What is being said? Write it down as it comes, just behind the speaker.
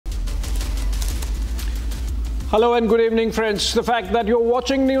Hello and good evening, friends. The fact that you're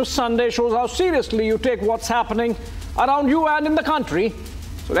watching News Sunday shows how seriously you take what's happening around you and in the country.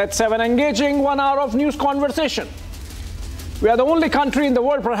 So let's have an engaging 1 hour of news conversation. We are the only country in the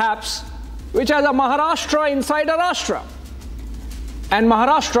world, perhaps, which has a Maharashtra inside a Rashtra. And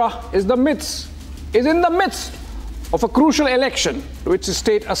Maharashtra is in the midst of a crucial election to its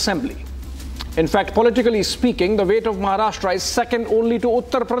state assembly. In fact, politically speaking, the weight of Maharashtra is second only to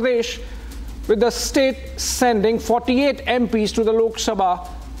Uttar Pradesh, with the state sending 48 MPs to the Lok Sabha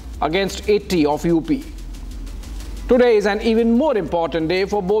against 80 of UP. Today is an even more important day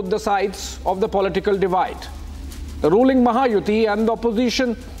for both the sides of the political divide. The ruling Mahayuti and the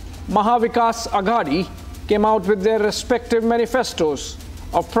opposition Mahavikas Aghadi came out with their respective manifestos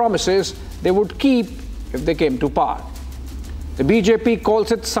of promises they would keep if they came to power. The BJP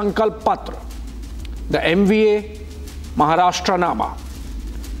calls it Sankalp Patra, the MVA Maharashtra Nama.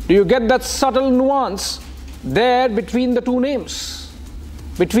 Do you get that subtle nuance there between the two names?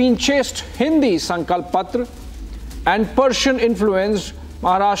 Between chaste Hindi Sankalp Patra and Persian-influenced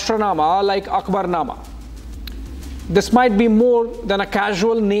Maharashtra Nama like Akbar Nama. This might be more than a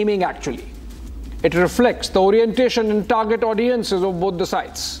casual naming actually. It reflects the orientation and target audiences of both the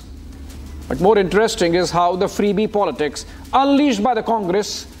sides. But more interesting is how the freebie politics unleashed by the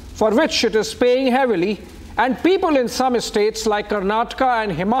Congress, for which it is paying heavily, and people in some states like Karnataka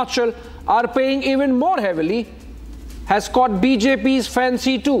and Himachal are paying even more heavily, has caught BJP's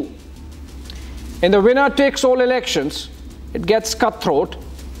fancy too. In the winner-takes-all elections, it gets cutthroat,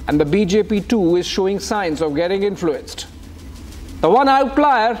 and the BJP too is showing signs of getting influenced. The one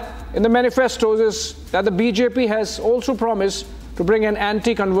outlier in the manifestos is that the BJP has also promised to bring an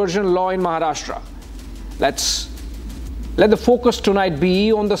anti-conversion law in Maharashtra. Let the focus tonight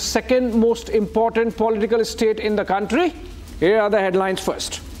be on the second most important political state in the country. Here are the headlines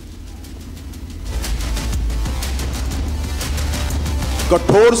first.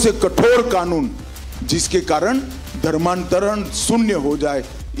 कठोर से कठोर कानून जिसके कारण धर्मांतरण शून्य हो जाए,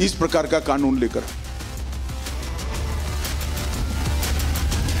 इस प्रकार का कानून लेकर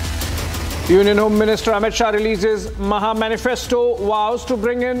Union Home Minister Amit Shah releases Maha Manifesto, vows to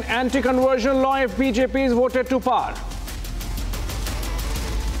bring in anti-conversion law if BJP is voted to power.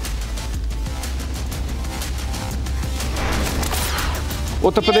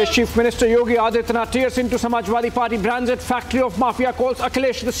 Uttar Pradesh Chief Minister Yogi Adityanath tears into Samajwadi Party brands at factory of mafia, calls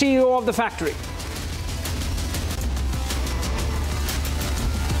Akhilesh the CEO of the factory.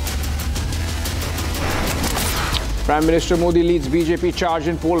 Prime Minister Modi leads BJP charge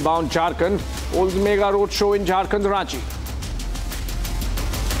in poll-bound Jharkhand, holds mega road show in Jharkhand's Ranchi.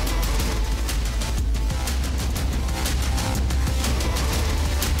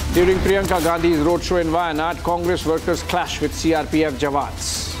 During Priyanka Gandhi's roadshow in Wayanad, Congress workers clash with CRPF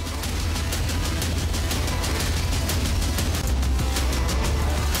jawans.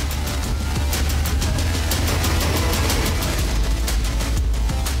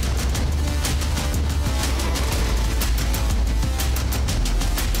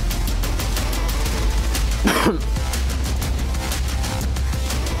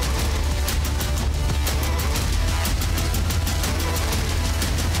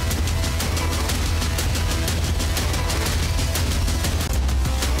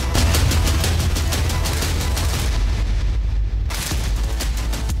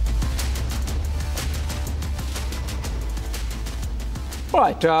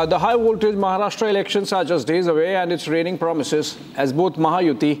 Right, the high-voltage Maharashtra elections are just days away, and it's raining promises as both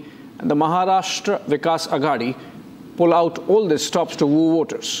Mahayuti and the Maharashtra Vikas Aghadi pull out all these stops to woo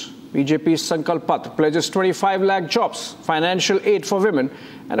voters. BJP's Sankalp Patra pledges 25 lakh jobs, financial aid for women,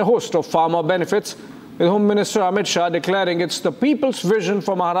 and a host of farmer benefits, with Home Minister Amit Shah declaring it's the people's vision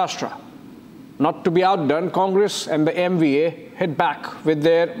for Maharashtra. Not to be outdone, Congress and the MVA hit back with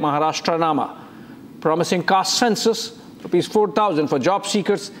their Maharashtra Nama, promising caste census, Rs 4,000 for job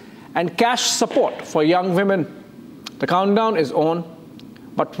seekers, and cash support for young women. The countdown is on,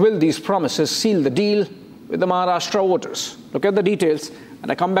 but will these promises seal the deal with the Maharashtra voters? Look at the details,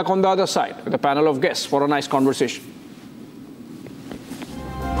 and I come back on the other side with a panel of guests for a nice conversation.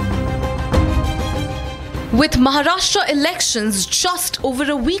 With Maharashtra elections just over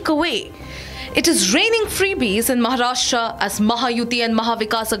a week away, it is raining freebies in Maharashtra as Mahayuti and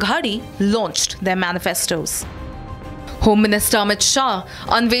Mahavikas Aghadi launched their manifestos. Home Minister Amit Shah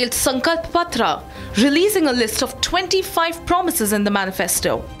unveiled Sankalp Patra, releasing a list of 25 promises in the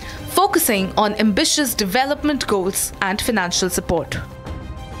manifesto, focusing on ambitious development goals and financial support.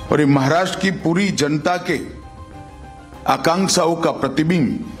 और ये महाराष्ट्र की पूरी जनता के आकांक्षाओं का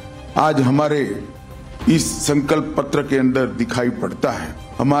प्रतिबिंब आज हमारे इस संकल्प पत्र के अंदर दिखाई पड़ता है।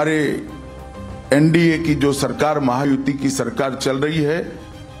 हमारे एनडीए की जो सरकार, महायुति की सरकार चल रही है,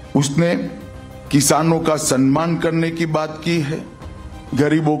 उसने किसानों का सम्मान करने की बात की है,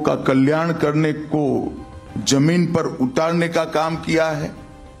 गरीबों का कल्याण करने को जमीन पर उतारने का काम किया है,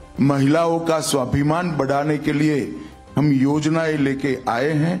 महिलाओं का स्वाभिमान बढ़ाने के लिए हम योजनाएं लेके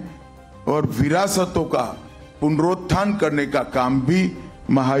आए हैं और विरासतों का पुनरुत्थान करने का काम भी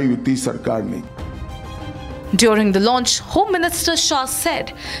महायुति सरकार ने। During the launch, Home Minister Shah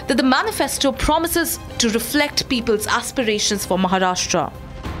said that the manifesto promises to reflect people's aspirations for Maharashtra.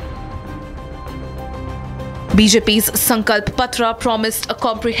 BJP's Sankalp Patra promised a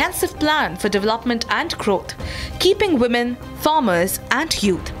comprehensive plan for development and growth, keeping women, farmers and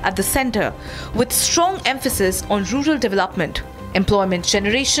youth at the center, with strong emphasis on rural development, employment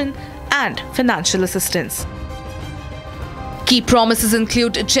generation and financial assistance. Key promises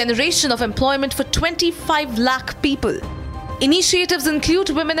include generation of employment for 25 lakh people. Initiatives include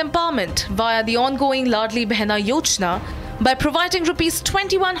women empowerment via the ongoing Ladli Behna Yojana by providing Rs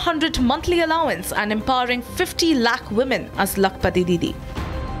 2100 monthly allowance and empowering 50 lakh women as Lakpati Didi.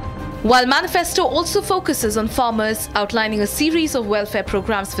 While manifesto also focuses on farmers, outlining a series of welfare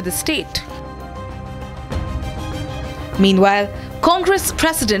programs for the state. Meanwhile, Congress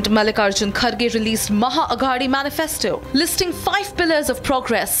President Mallikarjun Kharge released Maha-Aghadi manifesto, listing 5 pillars of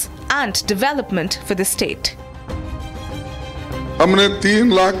progress and development for the state. हमने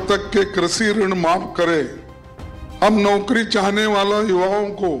 3 लाख तक के कृषि ऋण माफ करे। हम नौकरी चाहने वाला युवाओं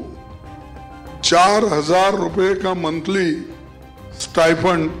को 4000 रुपए का मंथली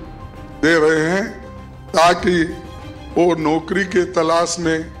स्टाइपेंड दे रहे हैं ताकि वो नौकरी के तलाश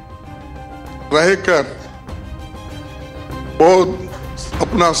में रहकर बहुत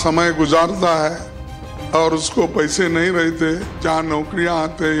अपना समय गुजारता है और उसको पैसे नहीं रहते, जहाँ नौकरियां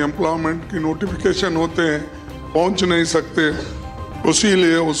आते हैं, एम्प्लॉयमेंट की नोटिफिकेशन होते हैं, पहुंच नहीं सकते,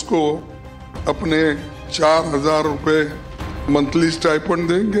 उसीलिए उसको अपने 4000 रुपए मंथली स्टाइपेंड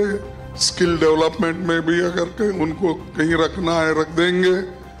देंगे। स्किल डेवलपमेंट में भी अगर उनको कहीं रखना है रख देंगे।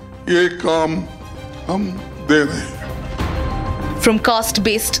 ये काम हम दे रहे हैं। From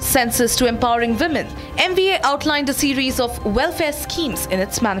caste-based census to empowering women, MVA outlined a series of welfare schemes in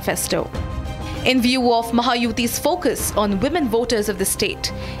its manifesto. In view of Mahayuti's focus on women voters of the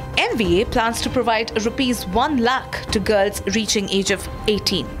state, MVA plans to provide Rs 1 lakh to girls reaching age of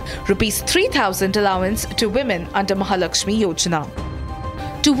 18, Rs 3,000 allowance to women under Mahalakshmi Yojana.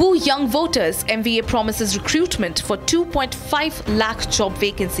 To woo young voters, MVA promises recruitment for 2.5 lakh job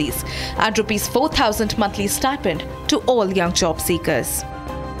vacancies and Rs 4,000 monthly stipend to all young job seekers.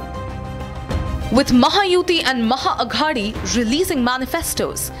 With Mahayuti and Maha-Aghadi releasing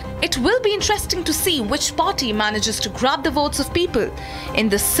manifestos, it will be interesting to see which party manages to grab the votes of people in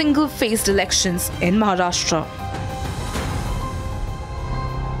the single-phased elections in Maharashtra.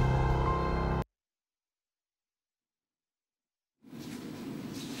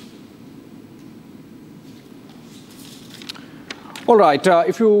 All right,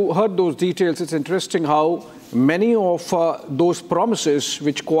 if you heard those details, it's interesting how many of those promises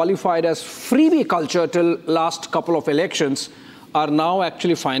which qualified as freebie culture till last couple of elections are now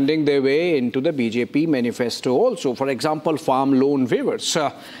actually finding their way into the BJP manifesto also. For example, farm loan waivers.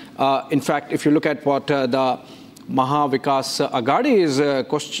 In fact, if you look at what the Mahavikas Aghadi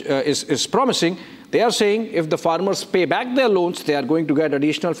is promising, they are saying if the farmers pay back their loans, they are going to get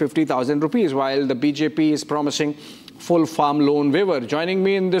additional 50,000 rupees, while the BJP is promising full farm loan waiver. Joining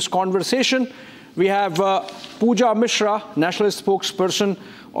me in this conversation, we have Pooja Mishra, national spokesperson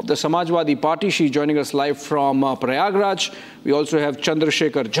of the Samajwadi Party. She's joining us live from Prayagraj. We also have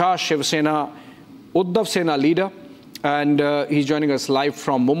Chandrasekhar Jha, Shiv Sena, Uddhav Sena leader, and he's joining us live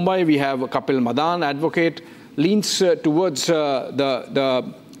from Mumbai. We have Kapil Madan, advocate, leans towards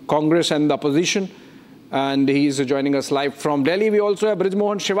the Congress and the opposition, and he's joining us live from Delhi. We also have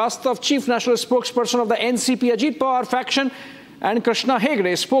Brijmohan Srivastav, chief national spokesperson of the NCP Ajit Pawar faction, and Krishna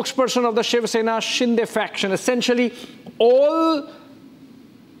Hegde, spokesperson of the Shiv Sena Shinde faction. Essentially, all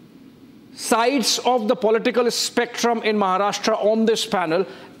sides of the political spectrum in Maharashtra on this panel.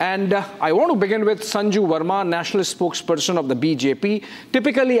 And I want to begin with Sanju Verma, national spokesperson of the BJP.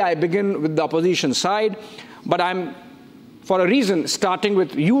 Typically, I begin with the opposition side, but I'm, for a reason, starting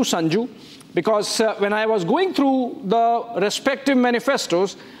with you, Sanju, because when I was going through the respective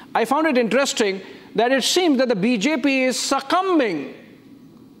manifestos, I found it interesting that it seems that the BJP is succumbing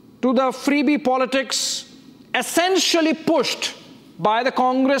to the freebie politics essentially pushed by the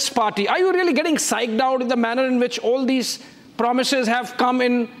Congress party. Are you really getting psyched out in the manner in which all these promises have come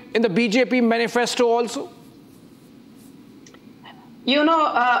in the BJP manifesto also? You know,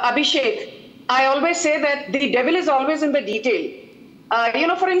 Abhishek, I always say that the devil is always in the detail.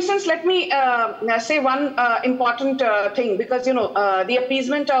 For instance, let me say one important thing, because, the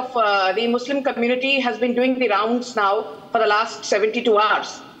appeasement of the Muslim community has been doing the rounds now for the last 72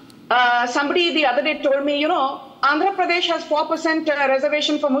 hours. Somebody the other day told me, Andhra Pradesh has 4%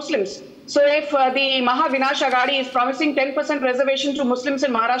 reservation for Muslims. So if the Mahayuti Aghadi is promising 10% reservation to Muslims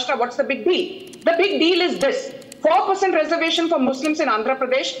in Maharashtra, what's the big deal? The big deal is this. 4% reservation for Muslims in Andhra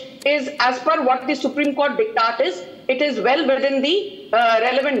Pradesh is as per what the Supreme Court diktat is. It is well within the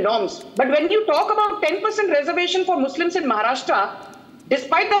relevant norms. But when you talk about 10% reservation for Muslims in Maharashtra,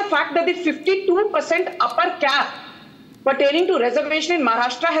 despite the fact that the 52% upper cap pertaining to reservation in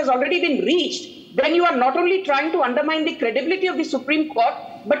Maharashtra has already been reached, then you are not only trying to undermine the credibility of the Supreme Court,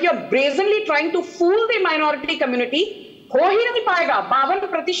 but you're brazenly trying to fool the minority community. हो ही नहीं पाएगा।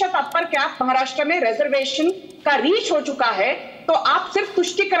 52% upper cap Maharashtra में reservation का reach हो चुका है, तो आप सिर्फ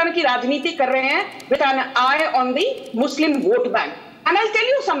तुष्टीकरण की राजनीति कर रहे हैं with an eye on the Muslim vote bank. And I'll tell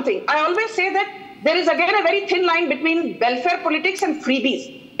you something. I always say that there is again a very thin line between welfare politics and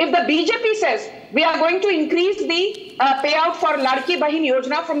freebies. If the BJP says we are going to increase the payout for Ladki Bahin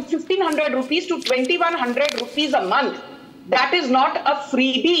Yojana from 1,500 rupees to 2,100 rupees a month, that is not a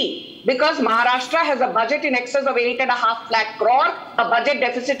freebie, because Maharashtra has a budget in excess of 8.5 lakh crore, a budget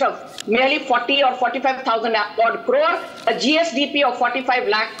deficit of nearly 40 or 45,000 odd crore, a GSDP of 45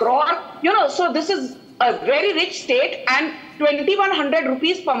 lakh crore. So this is a very rich state, and 2,100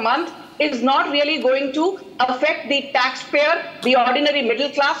 rupees per month is not really going to affect the taxpayer, the ordinary middle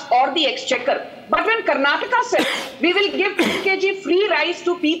class, or the exchequer. But when Karnataka says we will give 10 kg free rice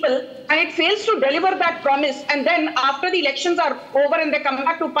to people, and it fails to deliver that promise, and then after the elections are over and they come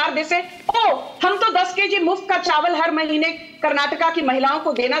back to power, they say, oh, हम तो 10 kg मुफ्त का चावल हर महीने कर्नाटका की महिलाओं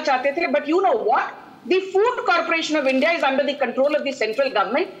को देना चाहते थे. But you know what? The Food Corporation of India is under the control of the central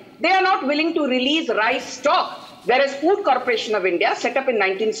government. They are not willing to release rice stock. Whereas Food Corporation of India, set up in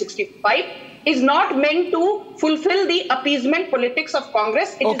 1965, is not meant to fulfill the appeasement politics of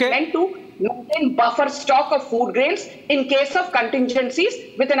Congress. It is meant to maintain buffer stock of food grains in case of contingencies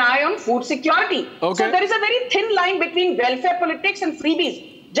with an eye on food security. So there is a very thin line between welfare politics and freebies.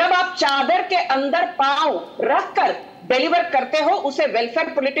 जब आप चादर के अंदर पांव रखकर deliver करते हो, उसे वेलफेयर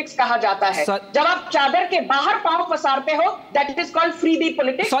पॉलिटिक्स कहा जाता है. जब आप चादर के बाहर पांव पसारते हो, that it is called freebie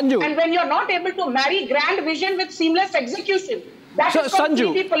politics. And when you are not able to marry grand vision with seamless execution, that is called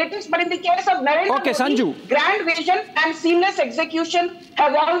freebie politics. But in the case of Narendra Modi, grand vision and seamless execution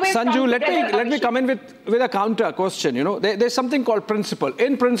have always Sanju, let me come in with a counter question. There's something called principle.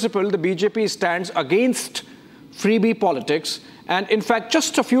 In principle, the BJP stands against freebie politics. And in fact,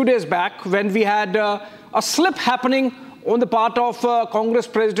 just a few days back, when we had a slip happening on the part of Congress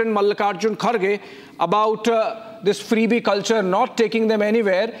President Mallikarjun Kharge about this freebie culture not taking them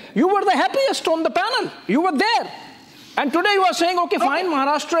anywhere, you were the happiest on the panel. You were there. And today you are saying, okay, fine,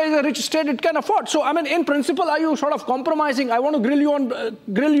 Maharashtra is a rich state, it can afford. So, I mean, in principle, are you sort of compromising? I want to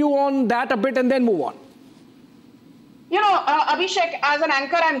grill you on that a bit and then move on. Abhishek, as an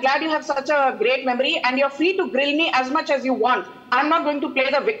anchor, I'm glad you have such a great memory, and you're free to grill me as much as you want. I'm not going to play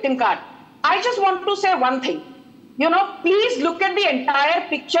the victim card. I just want to say one thing. Please look at the entire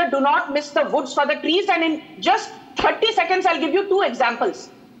picture. Do not miss the woods for the trees. And in just 30 seconds, I'll give you two examples.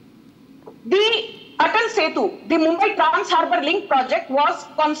 The Atal Setu, the Mumbai Trans-Harbour Link project, was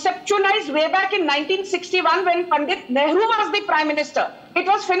conceptualized way back in 1961 when Pandit Nehru was the Prime Minister. It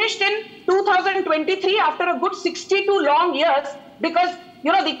was finished in 2023 after a good 62 long years, because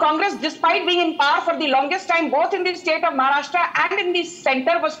the Congress, despite being in power for the longest time, both in the state of Maharashtra and in the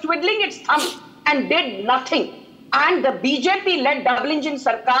center, was twiddling its thumb and did nothing. And the BJP-led double-engine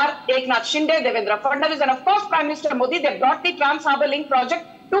Sarkar, Eknath Shinde, Devendra Fadnavis, and of course Prime Minister Modi, they brought the Trans-Harbour Link project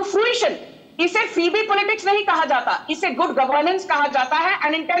to fruition. इसे freebie politics नहीं कहा जाता, इसे good governance कहा जाता है.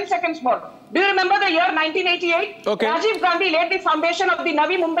 And in 10 seconds more, do you remember the year 1988? Rajiv Gandhi laid the foundation of the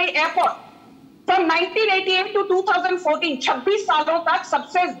Navi Mumbai airport. From 1988 to 2014, 26 सालों तक,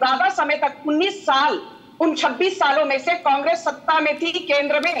 सबसे ज्यादा समय तक 19 साल, उन 26 सालों में से कांग्रेस सत्ता में थी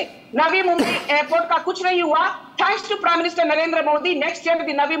केंद्र में. नवी मुंबई एयरपोर्ट का कुछ नहीं हुआ. Thanks to Prime Minister Narendra Modi, next year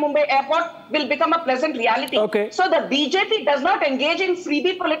the Navi Mumbai airport will become a pleasant reality. So the BJP does not engage in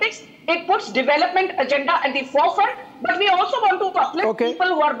freebie politics. It puts development agenda at the forefront. But we also want to uplift people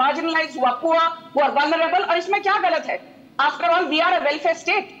who are marginalized, who are poor, who are vulnerable. और इसमें क्या गलत है? After all, we are a welfare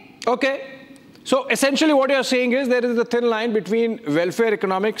state. So essentially what you're saying is there is a thin line between welfare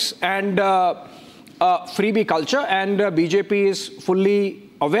economics and freebie culture, and BJP is fully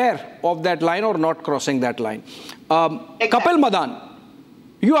aware of that line or not crossing that line. Kapil Madan,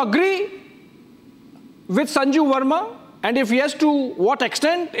 you agree with Sanju Verma? And if yes, to what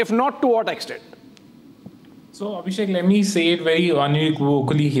extent? If not, to what extent? So Abhishek, let me say it very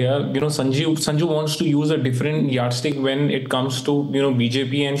unequivocally here. Sanju wants to use a different yardstick when it comes to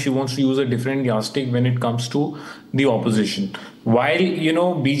BJP, and she wants to use a different yardstick when it comes to the opposition. While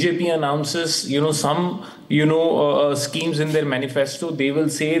BJP announces some schemes in their manifesto, they will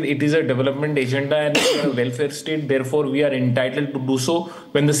say it is a development agenda and we are a welfare state, therefore we are entitled to do so.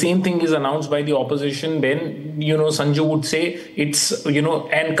 When the same thing is announced by the opposition, then Sanju would say it's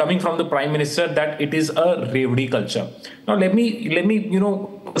and coming from the Prime Minister, that it is a Revdi culture. Now let me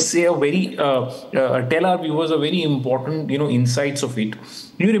say a very tell our viewers a very important insights of it.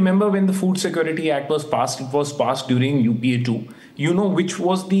 You remember when the Food Security Act was passed? It was passed during UPA 2. Which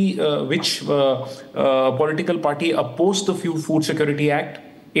was the political party opposed the Food Security Act?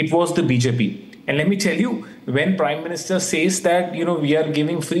 It was the BJP. And let me tell you, when Prime Minister says that we are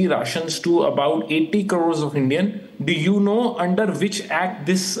giving free rations to about 80 crores of Indian, do you know under which act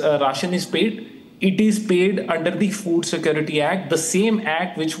this ration is paid? It is paid under the Food Security Act, the same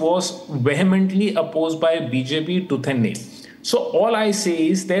act which was vehemently opposed by BJP tooth and nail. So all I say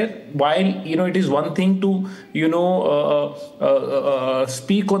is that while it is one thing to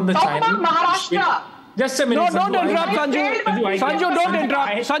speak on the channel. Just a minute. No, don't interrupt, Sanju. Sanju, don't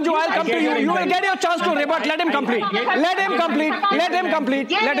interrupt. Sanju, I'll come to you. You will get your chance to rebut. Let him complete. Let him complete. Let him complete.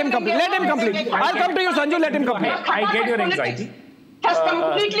 Let him complete. Let him complete. I'll come to you, Sanju. Let him complete. I get your anxiety. Has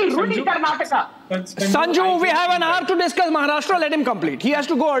completely ruined Karnataka. Sanju, we have an hour to discuss Maharashtra. Let him complete. He has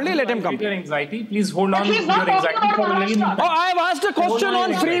to go early. Let him complete. Your anxiety. Please hold on to your anxiety for a little bit. Oh, I have asked a question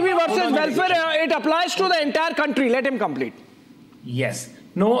on freebie versus welfare. It applies to the entire country. Let him complete. Yes.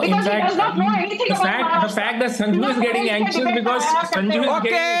 No, in fact, the fact that Sanju is getting anxious because Sanju is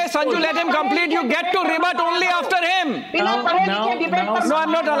okay, Sanju, let him complete. You get to rebut only after him. No,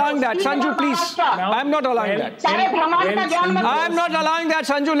 I'm not allowing that. Sanju, please. I'm not allowing that. I'm not allowing that.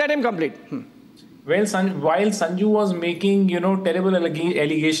 Sanju, let him complete. Well, while Sanju was making, terrible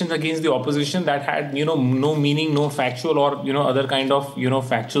allegations against the opposition that had, no meaning, no factual or, other kind of,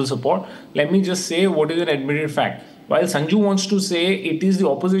 factual support, let me just say what is an admitted fact. While Sanju wants to say it is the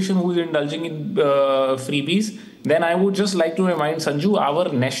opposition who is indulging in freebies, then I would just like to remind Sanju, our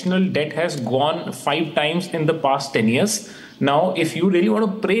national debt has gone 5 times in the past 10 years. Now, if you really want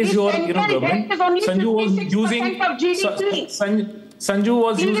to praise your government, Sanju was using Sanju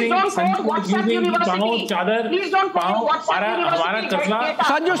was using Pao, Chadar, Pao, Hamara Karza.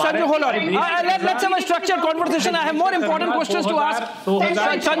 Sanju, hold on. Let's have a structured conversation. I have more important questions to ask.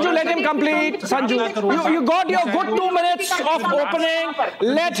 Sanju, let him complete. Sanju, you got your good 2 minutes of opening.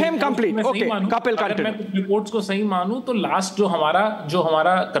 Let him complete. Okay, Kapil, continue. मैं reports को सही मानूं तो last जो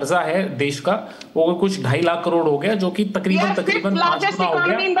हमारा कर्जा है देश का वो कुछ 2.5 लाख करोड़ हो गया, जो कि तकरीबन 5 गुना हो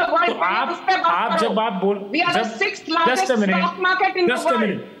गया. तो आप जब आप बोल just a minute.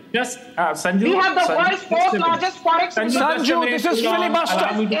 Sanju. We have the world's 4th largest forex. Sanju, this is filibuster.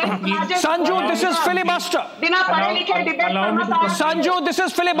 Sanju, this is filibuster. Sanju, this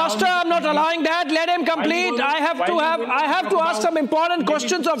is filibuster. I'm not allowing that. Let him complete. I have to ask some important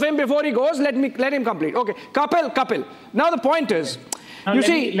questions of him before he goes. Let him complete. Okay, Kapil. Now the point is,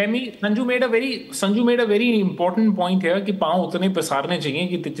 Sanju made a very important point here कि पाँव उतने पसारने चाहिए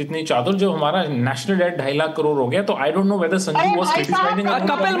कि जितनी चादर जो हमारा national debt 2.5 lakh crore हो गया. तो I don't know whether Sanju was criticizing.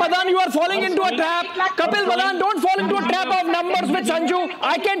 Kapil Madan, you are falling into a trap. Kapil Madan, don't fall into a trap of numbers with Sanju.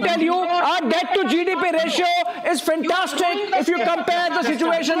 I can tell you, our debt to GDP ratio is fantastic if you compare the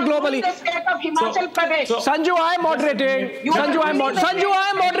situation globally. Sanju, I am moderating. Sanju, I am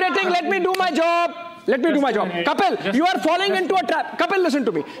moderating. Let me do my job. Kapil, you are falling into a trap. Kapil, listen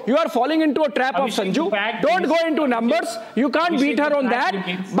to me. You are falling into a trap of Sanju. Don't go into numbers. You can't beat her on that.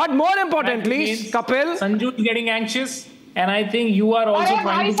 But more importantly, Kapil, Sanju is getting anxious. And I think you are also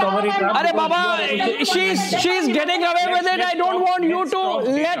trying to cover it up. Arey Baba, she's getting away with it. I don't want you to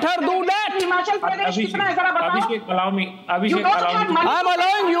let her do that. Abhishek, allow me. I'm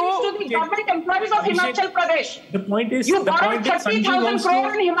allowing you. The government employees of Himachal Pradesh. The point is, you borrowed 30,000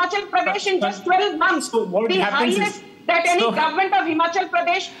 crore in Himachal Pradesh in just 12 months. So what happens is, that any government of Himachal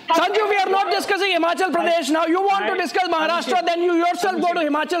Pradesh... Sanju, we are not discussing Himachal Pradesh now. You want to discuss Maharashtra, then you yourself go to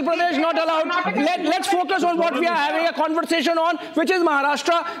Himachal Pradesh, not allowed. Let's focus on what we are having a conversation on, which is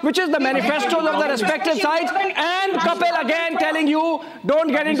Maharashtra, which is the manifestos of the respective sides. And Kapil again telling you, don't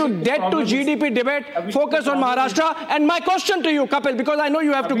get into debt to GDP debate, focus on Maharashtra. And my question to you, Kapil, because I know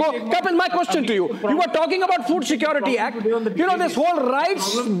you have to go. Kapil, my question to you. You were talking about Food Security Act. You know, this whole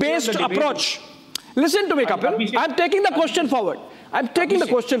rights-based approach. Listen to me, Kapil. I'm taking the question forward.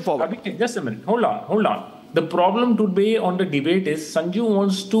 Just a minute. Hold on. The problem today on the debate is Sanju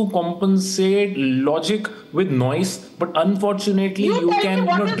wants to compensate logic with noise, but unfortunately you can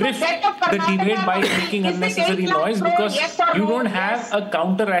drift the debate by making unnecessary noise because you don't have a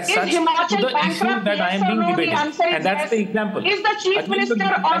counter as such to the issue that I am being debated. And that's the example. Is the Chief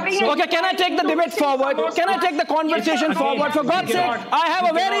Minister ordering? Okay, can I take the debate forward? Can I take the conversation forward? For God's sake, I have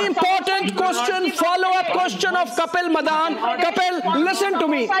a very important question, follow-up question of Kapil Madan. Kapil, listen to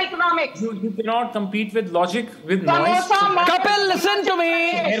me. You cannot compete with logic, with noise. Kapil, listen to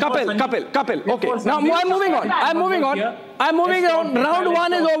me. Kapil. Okay, now I'm moving on. I'm moving on. Round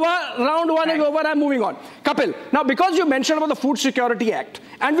one is over. I'm moving on. Kapil, now because you mentioned about the Food Security Act,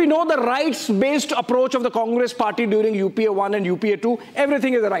 and we know the rights-based approach of the Congress party during UPA 1 and UPA 2,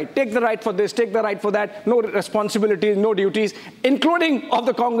 everything is a right. Take the right for this, take the right for that, no responsibilities, no duties, including of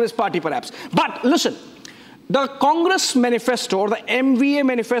the Congress party perhaps. But listen, the Congress manifesto or the MVA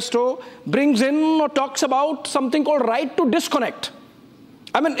manifesto brings in or talks about something called right to disconnect.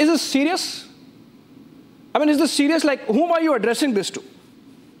 I mean, is this serious? Like, whom are you addressing this to?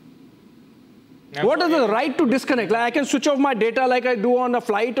 What is the right to disconnect? Like, I can switch off my data like I do on a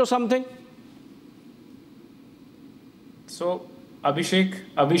flight or something? So, Abhishek,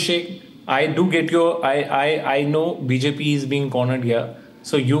 I do get your, I know BJP is being cornered here.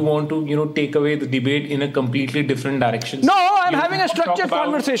 So you want to, take away the debate in a completely different direction. No, I'm having a structured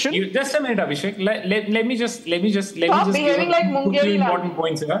conversation. Just a minute, Abhishek. Let me just give a few important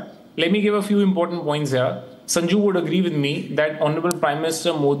points here. Let me give a few important points here. Sanju would agree with me that Honorable Prime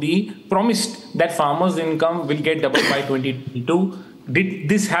Minister Modi promised that farmers' income will get doubled by 2022. Did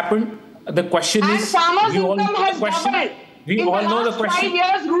this happen? The question is, farmers' income has doubled. We all know the question. We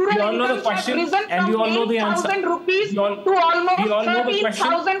all know the question, and we all know the answer. We all know the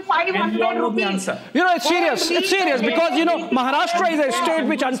question, and we all know the answer. It's serious. It's serious because, Maharashtra is a state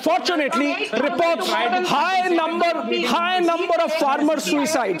which unfortunately reports high number of farmer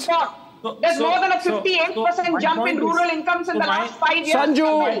suicides. There's more than a 58% jump in rural incomes in the last 5 years.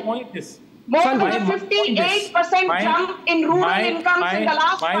 Sanju, more than a 58% jump in rural incomes in the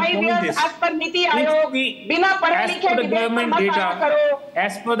last 5 years as per Niti Aayog.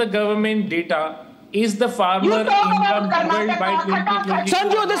 As per the government data, is the farmer income doubled by 2020?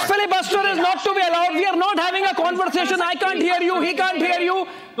 Sanju, this filibuster is not to be allowed. We are not having a conversation. I can't hear you. He can't hear you.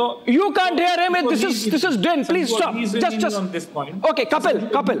 You can't hear him. This is din. Please stop. Just on this point. Okay,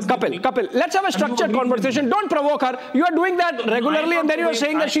 Kapil. Let's have a structured conversation. Don't provoke her. You are doing that regularly, and then you are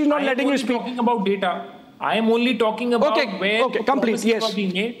saying that she's not letting you speak. I'm talking about data. I am only talking about where the promises were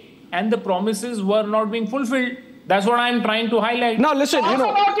being made and the promises were not being fulfilled. That's what I'm trying to highlight. Now listen,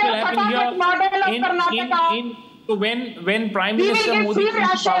 So when Prime Minister Modi came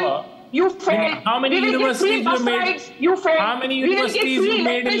to power, you failed. How many universities you made? You failed. How many universities you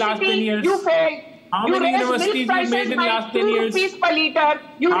made in last 10 years? You failed. How many universities you made in last 10 years? 2 rupees per litre.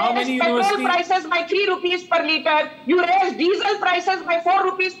 You raised petrol prices by 3 rupees per litre. You raised diesel prices by 4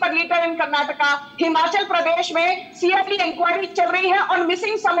 rupees per litre in Karnataka. Himachal Pradesh में CID inquiry चल रही है on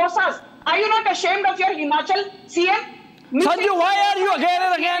missing samosas. Are you not ashamed of your Himachal CM? Sanju, why are you again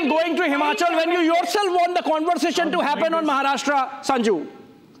and again going to Himachal when you yourself want the conversation to happen on Maharashtra, Sanju?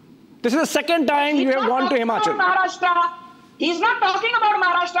 This is the second time you have gone to Himachal. He's not talking about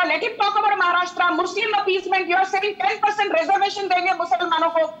Maharashtra. Let him talk about Maharashtra. Muslim appeasement. You are saying 10% reservation देंगे मुसलमानों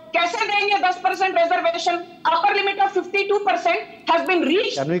को. कैसे देंगे 10% reservation? Upper limit of 52% has been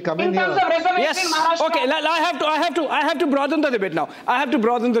reached in terms of reservation in Maharashtra. Okay, I have to broaden the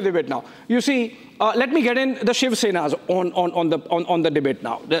debate now. You see, let me get in the Shiv Senas on the debate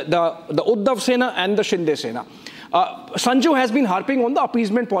now. The Uddhav Sena and the Shinde Sena. Sanju has been harping on the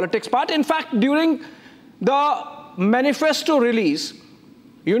appeasement politics part. In fact, during the manifesto release,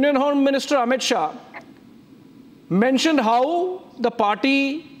 Union Home Minister Amit Shah mentioned how the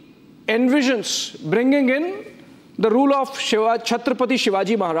party envisions bringing in the rule of Chhatrapati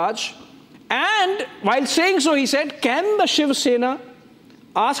Shivaji Maharaj, and while saying so, he said, can the Shiv Sena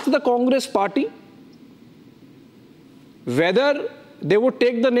ask the Congress party whether they would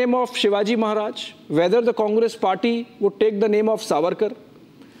take the name of Shivaji Maharaj, whether the Congress party would take the name of Savarkar?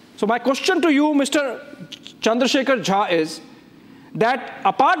 So my question to you, Mr. Chandrasekhar Jha, is that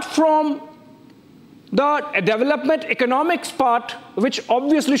apart from the development economics part, which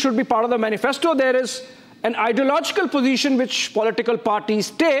obviously should be part of the manifesto, there is an ideological position which political parties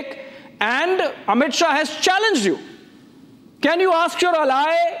take, and Amit Shah has challenged you. Can you ask your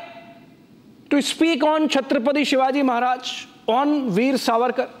ally to speak on Chhatrapati Shivaji Maharaj, on Veer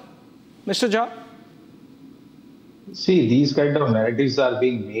Savarkar? Mr. Jha? See, these kind of narratives are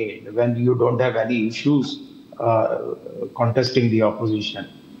being made when you don't have any issues contesting the opposition.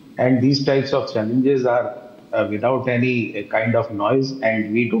 And these types of challenges are without any kind of noise,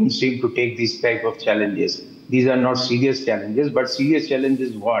 and we don't seem to take these type of challenges. These are not serious challenges, but serious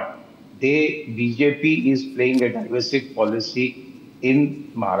challenges what? BJP is playing a divisive policy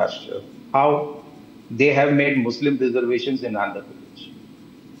in Maharashtra. How? They have made Muslim reservations in Andhra Pradesh.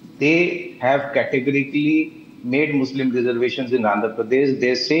 They have categorically made Muslim reservations in Andhra Pradesh.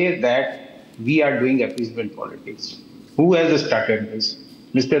 They say that we are doing appeasement politics. Who has started this?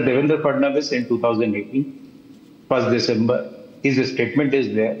 Mr. Devendra Fadnavis in 2018, 1st December, his statement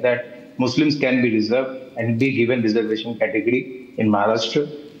is there that Muslims can be reserved and be given reservation category in Maharashtra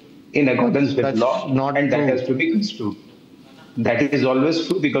in accordance with law, and that has to be construed. That is always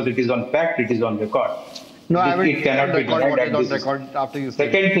true because it is on fact, it is on record. No, it cannot be denied. On record after you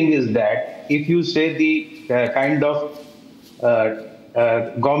say. Second thing is that if you say the kind of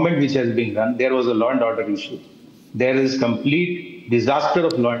government which has been run, there was a law and order issue. There is complete disaster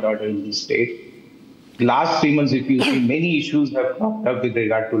of law and order in this state. Last 3 months, if you see, many issues have cropped up with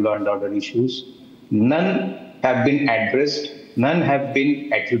regard to law and order issues. None have been addressed. None have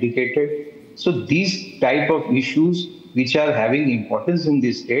been adjudicated. So these type of issues which are having importance in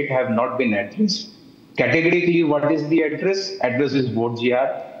this state have not been addressed. Categorically, what is the address? Address is vote GR.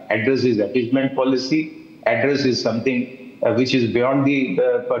 Address is appeasement policy. Address is something which is beyond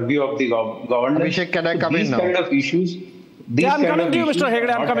the purview of the government. Abhishek, can I come in now? These kind of issues. I'm coming to you, Mr.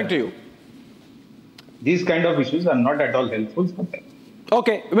 Hegde. I'm coming to you. These kind of issues are not at all helpful for them.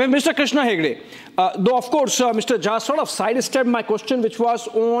 Okay, Mr. Krishna Hegde, though of course Mr. Jha sort of sidestepped my question, which was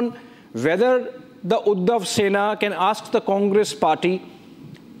on whether the Uddhav Sena can ask the Congress party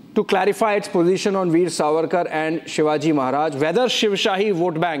to clarify its position on Veer Savarkar and Shivaji Maharaj, whether Shiv Shahi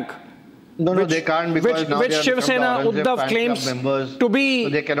vote bank. No, they can't, because now which Shiv Sena Uddhav claims to be so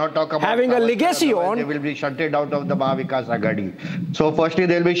they cannot talk about having a legacy on. They will be shunted out of the Mahavikas Aghadi. So firstly,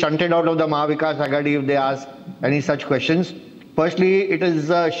 they will be shunted out of the Mahavikas Aghadi if they ask any such questions. Firstly, it is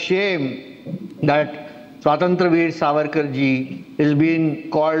a shame that Swatantra Veer Savarkar ji is being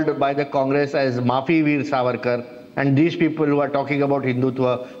called by the Congress as Maafi Veer Savarkar, and these people who are talking about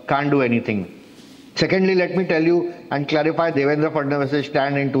Hindutva can't do anything. Secondly, let me tell you and clarify Devendra Fadnavis'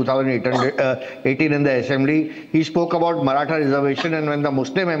 stand in 2018 in the assembly. He spoke about Maratha reservation, and when the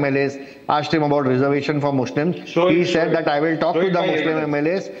Muslim MLAs asked him about reservation for Muslims, he said that I will talk to the Muslim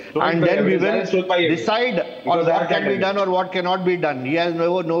MLAs and then we will decide on what can be done or what cannot be done. He has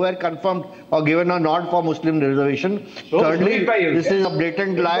nowhere confirmed or given a nod for Muslim reservation. Thirdly, this is a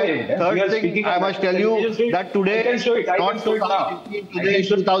blatant lie. Third thing, I must tell you that today, not 2018, today is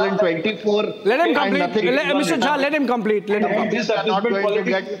 2024. Let him complete. Mr. Jha, let him complete. Let him complete. Not going to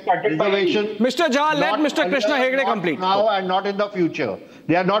get reservation. Mr. Jha, let Mr. Krishna Hegde complete. Now and not in the future.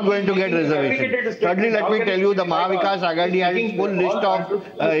 They are not going to get reservation. Thirdly, let me tell you, the Mahavikas Aghadi has its full list of,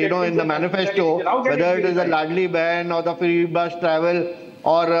 in the manifesto, whether it is a Ladli Bahan or the free bus travel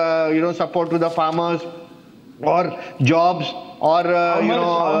or, support to the farmers or jobs or,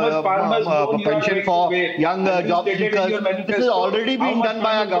 pension for young job seekers. This is already being done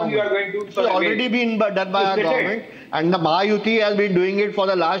by our government. This is already been done by our government. And the Mahayuti has been doing it for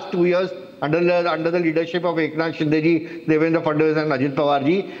the last 2 years under the leadership of Eknath Shinde ji, Devendra Fadnavis and Ajit Pawar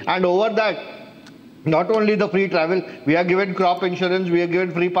ji. And over that, not only the free travel, we are given crop insurance, we are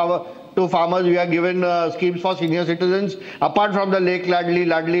given free power to farmers, we are given schemes for senior citizens, apart from the Lake Ladli,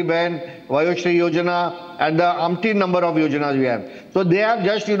 Ladli Bahan, Vayoshri Yojana, and the umpteen number of yojanas we have. So they have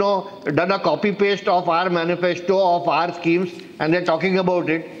just, done a copy-paste of our manifesto, of our schemes, and they're talking about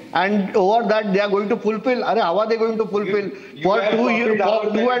it. And over that, they are going to fulfill. How are they going to fulfill? For 2.5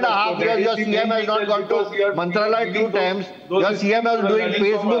 years, your CM has not gone to Mantralaya 2 times. Your CM is doing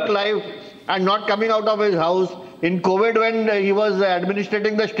Facebook Live and not coming out of his house. In COVID, when he was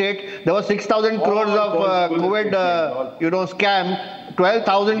administrating the state, there was 6,000 crores of COVID, scam,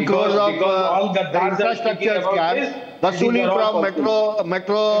 12,000 crores of infrastructure scam, vasuli from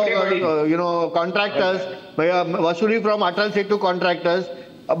metro, contractors, vasuli from Atal Setu contractors,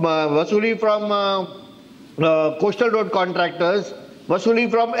 vasuli from coastal road contractors, vasuli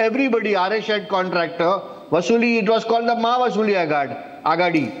from everybody, RS contractor, vasuli, it was called the Vasuli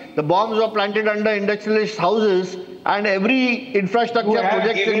Aghadi. The bombs were planted under industrialist houses, and every infrastructure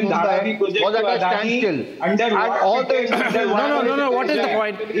project in Mumbai was at a standstill. And all the No, what is the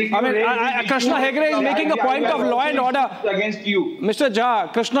point? Krishna Hegde is making a point of law and order. Against you. Mr.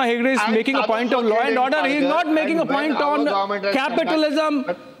 Jha, Krishna Hegde is making a point of law and order. He is not making a point on capitalism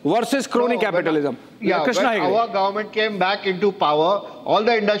versus crony capitalism. Yeah, Krishna when Hegde. our government came back into power, all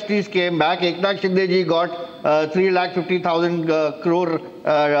the industries came back. Eknath Shinde ji got 3,50,000 crore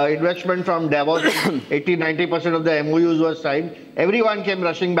investment from Davos. 80-90% of the MOUs were signed. Everyone came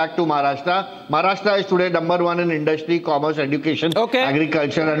rushing back to Maharashtra. Maharashtra is today #1 in industry, commerce, education,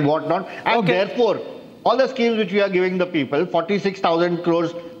 agriculture and whatnot. And therefore, all the schemes which we are giving the people, 46,000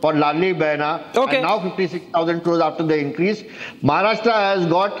 crores for Ladli Behna, and now 56,000 crores after the increase. Maharashtra has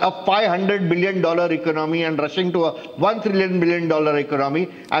got a $500 billion economy and rushing to a $1 trillion economy,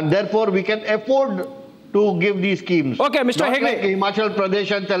 and therefore we can afford to give these schemes. Okay, Mr. Not Hegde. like Himachal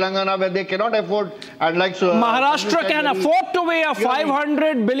Pradesh and Telangana, where they cannot afford, and like so, Maharashtra can afford to be a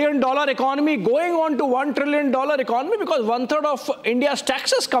 $500 billion economy going on to $1 trillion economy because 1/3 of India's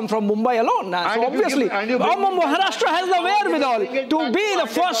taxes come from Mumbai alone. So obviously, Maharashtra has the wherewithal to be the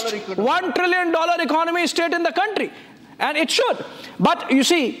first $1 trillion economy state in the country. And it should. But you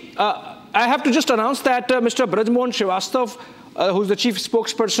see, I have to just announce that Mr. Brajmohan Srivastav, who's the chief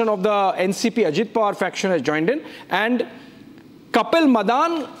spokesperson of the NCP Ajit Pawar faction, has joined in, and Kapil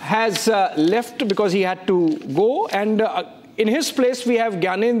Madan has left because he had to go, and in his place we have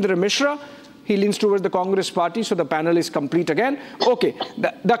Gyanendra Mishra. He leans towards the Congress party, so the panel is complete again. Okay,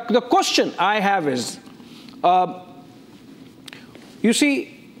 the question I have is, you see,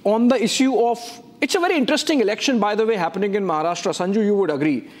 on the issue of, it's a very interesting election, by the way, happening in Maharashtra. Sanju, you would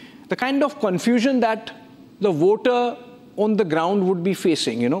agree. The kind of confusion that the voter on the ground would be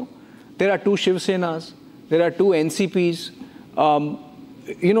facing, you know. There are two Shiv Senas, there are two NCPs.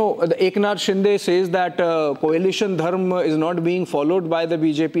 You know, the Eknath Shinde says that coalition dharma is not being followed by the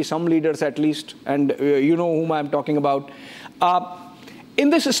BJP, some leaders at least, and you know whom I'm talking about. In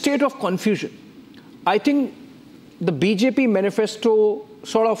this state of confusion, I think the BJP manifesto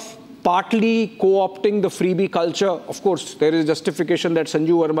sort of partly co-opting the freebie culture. Of course, there is justification that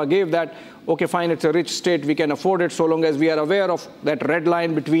Sanju Verma gave that, okay, fine, it's a rich state, we can afford it so long as we are aware of that red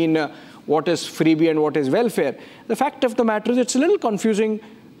line between what is freebie and what is welfare. The fact of the matter is it's a little confusing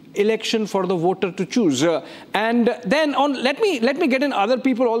election for the voter to choose. And then let me get in other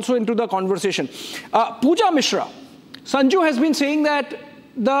people also into the conversation. Pooja Mishra, Sanju has been saying that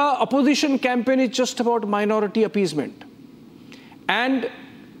the opposition campaign is just about minority appeasement. And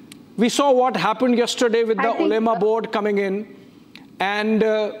we saw what happened yesterday with the Ulema board coming in and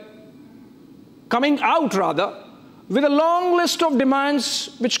coming out rather with a long list of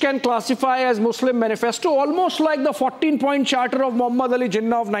demands which can classify as Muslim manifesto, almost like the 14-point charter of Muhammad Ali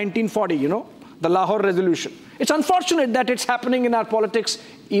Jinnah of 1940, you know, the Lahore resolution. It's unfortunate that it's happening in our politics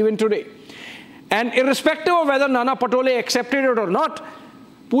even today. And irrespective of whether Nana Patole accepted it or not,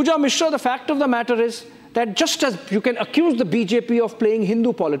 Pooja Mishra, the fact of the matter is that just as you can accuse the BJP of playing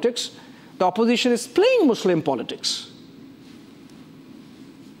Hindu politics, the opposition is playing Muslim politics.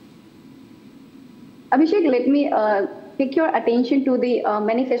 Abhishek, let me take your attention to the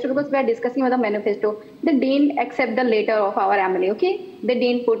manifesto, because we are discussing about the manifesto. They didn't accept the letter of our MLA, okay? They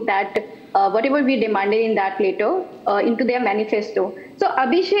didn't put that, whatever we demanded in that letter, into their manifesto. So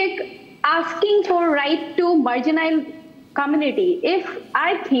Abhishek, asking for right to marginal community. If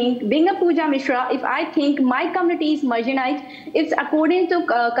I think, being a Pooja Mishra, if I think my community is marginalized, it's according to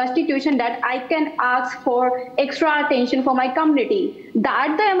constitution that I can ask for extra attention for my community.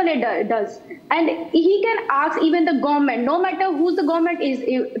 That the MLA does. And he can ask even the government, no matter who's the government is,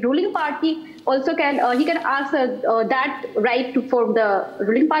 ruling party also can, he can ask that right for the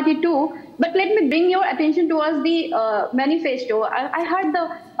ruling party too. But let me bring your attention towards the manifesto. I heard the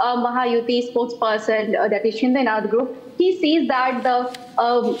Mahayuti spokesperson, that is Shinde group. He says that the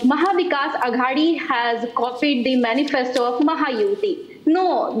Mahavikas Aghadi has copied the manifesto of Mahayuti.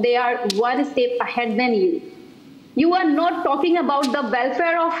 No, they are one step ahead than you. You are not talking about the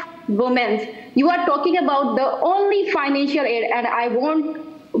welfare of women. You are talking about the only financial aid, and I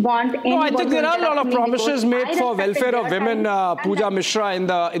won't want any. No, I think there are a lot of promises made for welfare of women, Pooja Mishra, in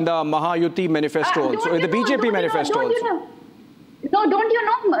the Mahayuti manifesto also, in the BJP manifesto also. No, don't you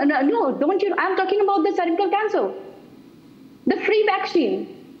know? No, don't you? I'm talking about the cervical cancer, the free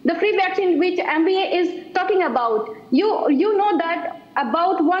vaccine which MVA is talking about. You know that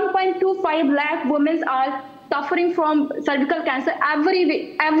about 1.25 lakh women are suffering from cervical cancer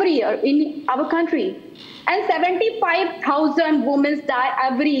every year in our country, and 75,000 women die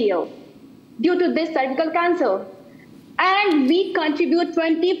every year due to this cervical cancer, and we contribute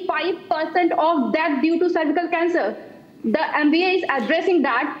 25% of that due to cervical cancer. The MVA is addressing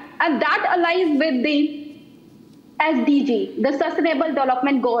that, and that aligns with the SDG, the Sustainable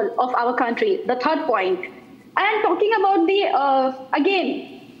Development Goal of our country, the third point. And talking about the,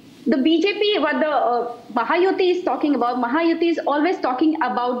 again, The BJP, what the Mahayuti is talking about, Mahayuti is always talking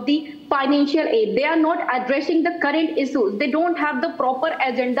about the financial aid. They are not addressing the current issues. They don't have the proper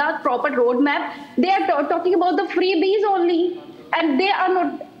agenda, proper roadmap. They are talking about the freebies only. And they are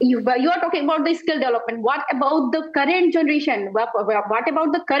not, you are talking about the skill development. What about the current generation? What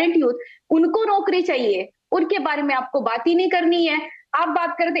about the current youth? उनको नौकरी चाहिए. उनके बारे में आपको बात ही नहीं करनी है. आप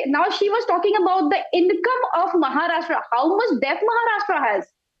बात करते. Now she was talking about the income of Maharashtra. How much debt Maharashtra has?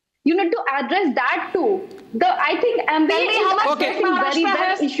 You need to address that too. I think MVA is addressing very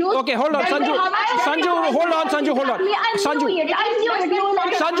bad issues. Okay, hold on, Sanju. Sanju, hold on, Sanju, hold on.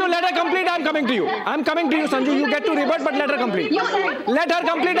 Sanju, let her complete. I'm coming to you. I'm coming to you, Sanju. You get to rebut, but let her complete. Let her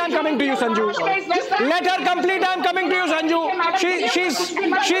complete. I'm coming to you, Sanju. Let her complete. I'm coming to you, Sanju.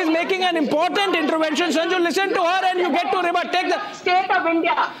 She's making an important intervention. Sanju, listen to her, and you get to rebut. Take the State of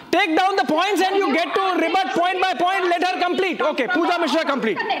India. Take down the points, and you get to rebut point by point. Let her complete. Okay, Pooja Mishra,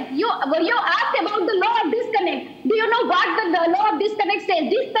 complete. You asked about the law of disconnect. Do you know what the law of disconnect says?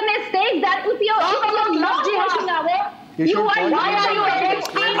 Disconnect says that if you're not working hour, why are you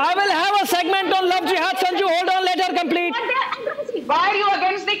against me? I will have a segment on love jihad. Sanju, hold on, let her complete. Why are you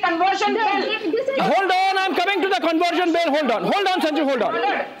against the conversion bill? Hold on, I'm coming to the conversion bill. Hold on, Sanju, hold on.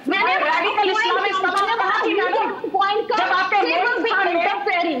 Radical Islamist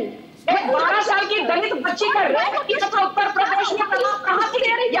interfering. 12 साल की दलित बच्ची का rape की तथा उत्तर प्रदेश में कहां थी?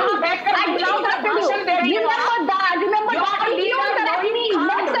 यहाँ बैठकर भाषण दे रही है.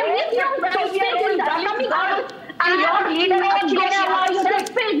 And your leader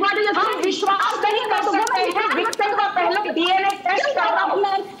हम विश्वास नहीं कर सकते हैं विक्टिम का पहले डीएनए टेस्ट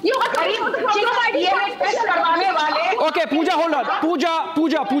करवाना. गरीब बच्ची का डीएनए टेस्ट करवाने वाले. Okay, Pooja, hold on. Pooja,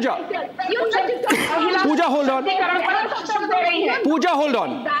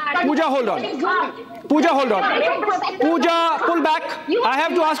 hold on. Pooja, pull back. I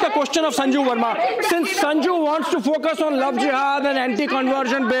have to ask a question of Sanju Verma. Since Sanju wants to focus on love jihad and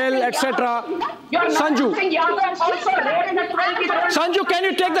anti-conversion bill, etc. Sanju, can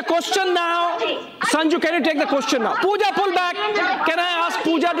you take the question now? Sanju, can you take the question now? Pooja, pull back. Can I ask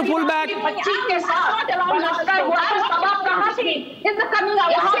Pooja to pull back?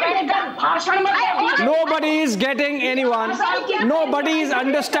 Nobody is getting anyone. Nobody is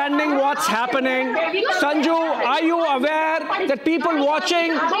understanding what's happening. Sanju, are you aware that people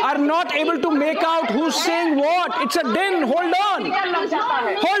watching are not able to make out who's saying what? It's a din. Hold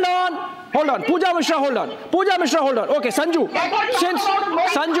on. Pooja Mishra, hold on. Okay, Sanju,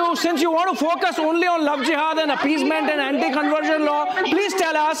 since you want to focus only on love jihad and appeasement and anti-conversion law, please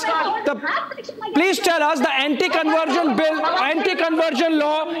tell us the anti-conversion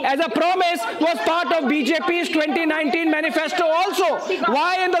law as a promise was part of BJP's 2019 manifesto also.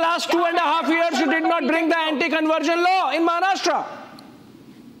 Why in the last 2.5 years you did not bring the anti-conversion law in Maharashtra?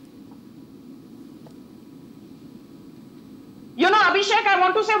 You know, Abhishek, I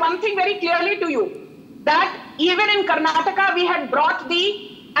want to say one thing very clearly to you, that even in Karnataka, we had brought the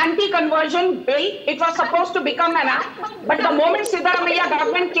anti-conversion bill. It was supposed to become an act, but the moment Siddaramaiah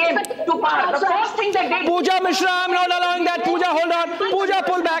government came to power, the first thing they did... Pooja Mishra, I'm not allowing that. Pooja, hold on. Pooja,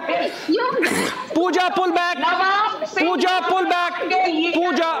 pull back. Pooja, pull back. Pooja,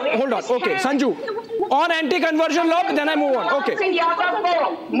 hold on. Okay, Sanju. On anti-conversion law, then I move on. Okay.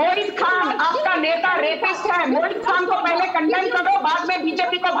 मोहित खान आपका नेता rapist है. मोहित खान को पहले condemn करो, बाद में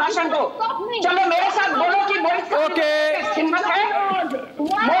BJP को भाषण दो. चलो मेरे साथ बोलो कि मोहित खान हिम्मत है.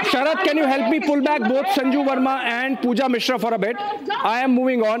 Sharad, can you help me pull back both Sanju Verma and Pooja Mishra for a bit? I am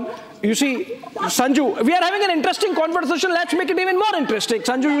moving on. You see, Sanju, we are having an interesting conversation. Let's make it even more interesting.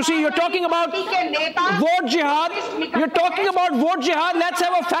 Sanju, you see, you're talking about vote jihad. Let's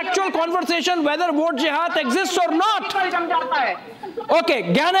have a factual conversation whether vote jihad exists or not.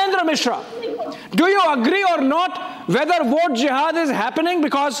 Okay, Gyanendra Mishra, do you agree or not whether vote jihad is happening?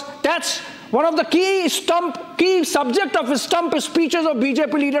 Because that's one of the key subject of stump speeches of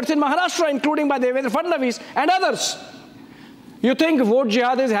BJP leaders in Maharashtra, including by Devendra Fadnavis and others. You think vote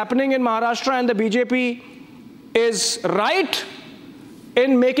jihad is happening in Maharashtra and the BJP is right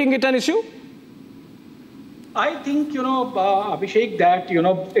in making it an issue? I think, Abhishek, that,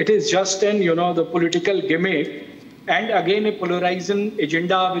 it is just an, the political gimmick and again a polarizing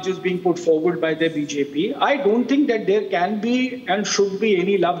agenda which is being put forward by the BJP. I don't think that there can be and should be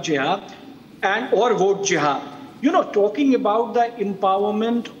any love jihad or vote jihad. Talking about the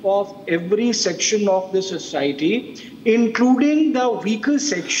empowerment of every section of the society, including the weaker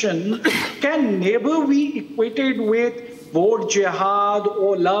section, can never be equated with vote jihad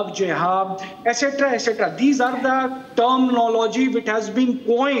or love jihad, etc., etc. These are the terminology which has been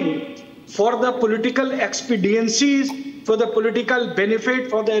coined for the political expediencies for the political benefit,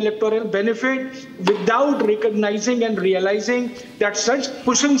 for the electoral benefit, without recognizing and realizing that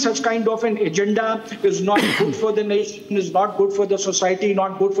pushing such kind of an agenda is not good for the nation, is not good for the society,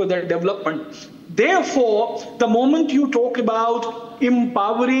 not good for the development. Therefore, the moment you talk about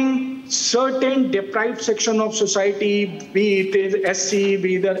empowering certain deprived section of society, be it SC,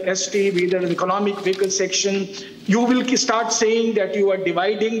 be it ST, be it an economic weaker section, you will start saying that you are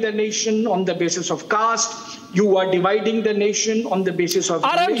dividing the nation on the basis of caste. You are dividing the nation on the basis of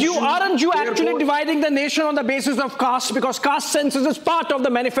Aren't you actually dividing the nation on the basis of caste? Because caste census is part of the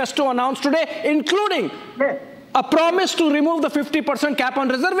manifesto announced today, including a promise to remove the 50% cap on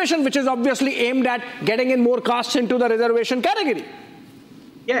reservation, which is obviously aimed at getting in more castes into the reservation category.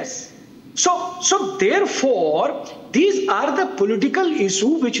 Yes. So therefore, these are the political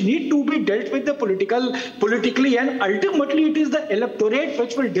issues which need to be dealt with politically, and ultimately it is the electorate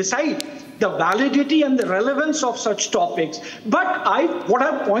which will decide the validity and the relevance of such topics. But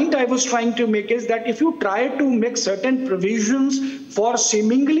point I was trying to make is that if you try to make certain provisions for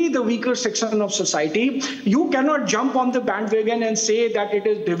seemingly the weaker section of society, you cannot jump on the bandwagon and say that it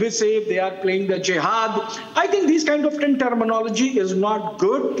is divisive, they are playing the jihad. I think this kind of terminology is not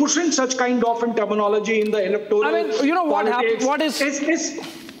good. Pushing such kind of terminology in the electoral you know what happens? What is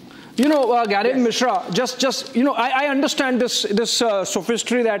Gyanendra Mishra, I understand this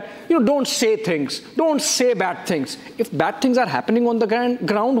sophistry that, don't say things, don't say bad things. If bad things are happening on the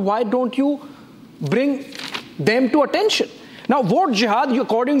ground, why don't you bring them to attention? Now, vote jihad,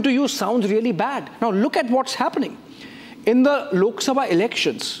 according to you, sounds really bad. Now, look at what's happening. In the Lok Sabha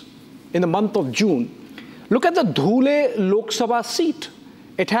elections, in the month of June, look at the Dhule Lok Sabha seat.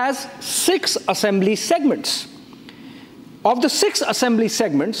 It has 6 assembly segments. Of the 6 assembly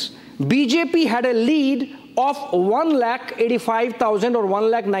segments, BJP had a lead of 1,85,000 or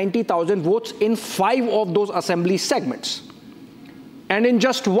 1,90,000 votes in 5 of those assembly segments. And in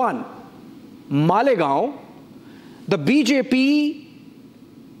just one, Malegaon, the BJP,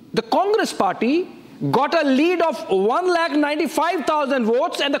 the Congress party, got a lead of 1,95,000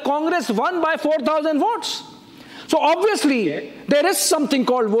 votes, and the Congress won by 4,000 votes. So obviously, there is something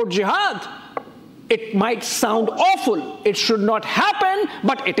called vote jihad. It might sound awful. It should not happen,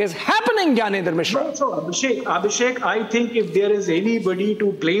 but it is happening, Gyanendra Mishra. So Abhishek, I think if there is anybody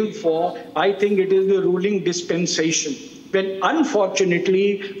to blame for, I think it is the ruling dispensation. When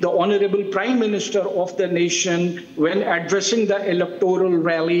unfortunately, the Honorable Prime Minister of the nation, when addressing the electoral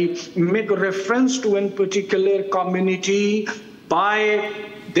rally, make reference to a particular community by,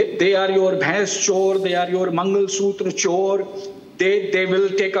 they are your bhais chor, they are your Mangal Sutra chor, they will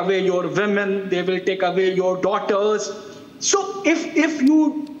take away your women, they will take away your daughters. So if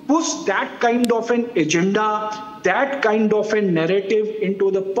you push that kind of an agenda, that kind of a narrative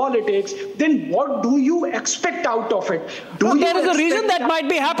into the politics, then what do you expect out of it? There is a reason that might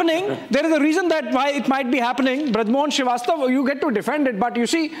be happening. There is a reason that why it might be happening. Brajmohan Srivastav, you get to defend it. But you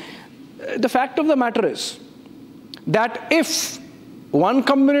see, the fact of the matter is that if one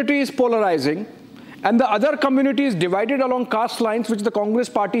community is polarizing and the other community is divided along caste lines, which the Congress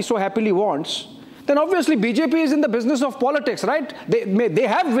party so happily wants, then obviously BJP is in the business of politics, right? They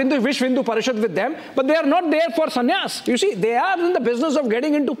have Vish Hindu Parishad with them, but they are not there for sannyas. You see, they are in the business of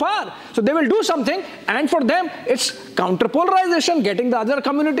getting into power. So they will do something, and for them, it's counter-polarization, getting the other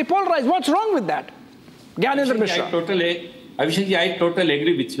community polarized. What's wrong with that? Gyanendra Mishra. Abhishek, I totally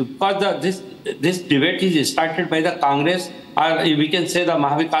agree with you. Because this debate is started by the Congress, or we can say the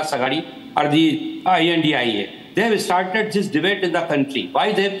Mahavikas Aghadi, or the INDIA. They have started this debate in the country.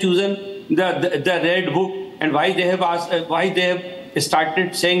 Why they have chosen the red book, and why they have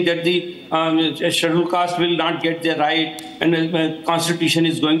started saying that the scheduled caste will not get their right, and the constitution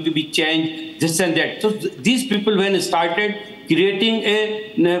is going to be changed, this and that. So these people, when started creating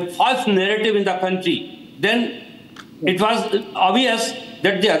a false narrative in the country, then it was obvious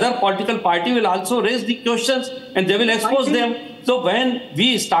that the other political party will also raise the questions and they will expose them. So when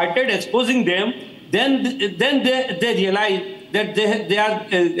we started exposing them, then they realized that they are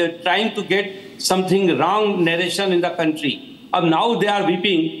trying to get something wrong narration in the country. Now they are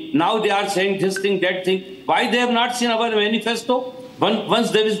weeping. Now they are saying this thing, that thing. Why they have not seen our manifesto? Once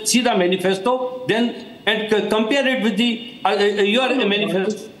they will see the manifesto, then and compare it with the your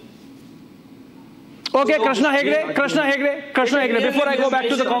manifesto. Okay, Krishna Hegde. Before I go back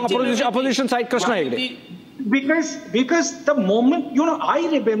to the opposition side, Krishna Hegde. Because the moment, I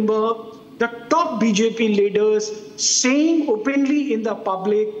remember the top BJP leaders saying openly in the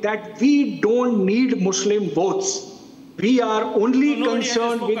public that we don't need Muslim votes. We are only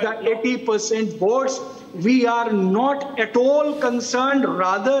concerned with the 80% votes. We are not at all concerned.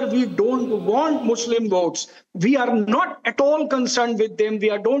 Rather, we don't want Muslim votes. We are not at all concerned with them. We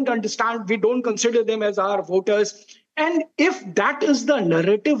don't understand. We don't consider them as our voters. And if that is the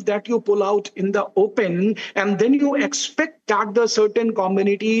narrative that you pull out in the open, and then you expect that the certain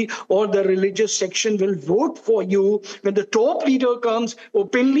community or the religious section will vote for you, when the top leader comes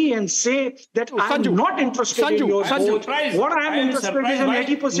openly and say that I'm not interested in your vote, what I am interested in is an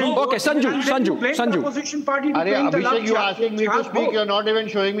 80% vote. Okay, Sanju. Opposition party to Abhishek, you asking me to speak. You're not even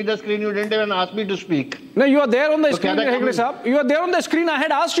showing me the screen. You didn't even ask me to speak. No, you are there on the screen, Hegde Saab. You are there on the screen. I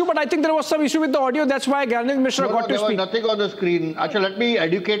had asked you, but I think there was some issue with the audio. That's why Gyanendra Mishra got to speak. There was nothing on the screen. Actually, let me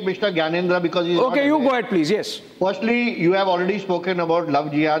educate Mr. Gyanendra because he's okay, you go ahead, please. Yes. Firstly, you have already spoken about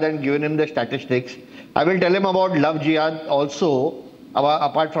love jihad and given him the statistics. I will tell him about love jihad also,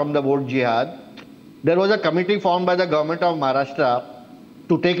 apart from the vote jihad. There was a committee formed by the government of Maharashtra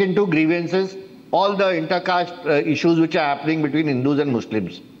to take into grievances all the intercaste issues which are happening between Hindus and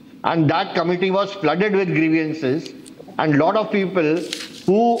Muslims. And that committee was flooded with grievances, and a lot of people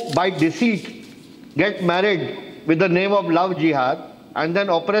who by deceit get married with the name of love jihad and then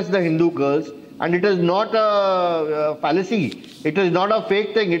oppress the Hindu girls. And it is not a fallacy. It is not a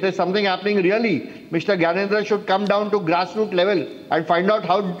fake thing. It is something happening really. Mr. Gyanendra should come down to grassroots level and find out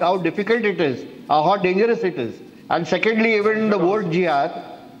how difficult it is, how dangerous it is. And secondly, even in the vote jihad,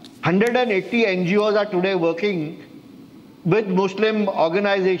 180 NGOs are today working with Muslim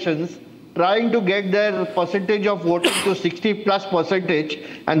organizations trying to get their percentage of voting to 60+%,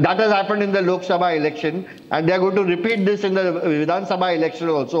 and that has happened in the Lok Sabha election, and they are going to repeat this in the Vidhan Sabha election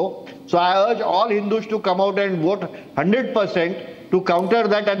also. So I urge all Hindus to come out and vote 100% to counter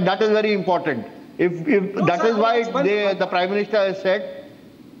that, and that is very important. If that is why the Prime Minister has said,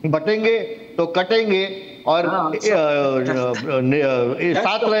 "Batenge to katenge." और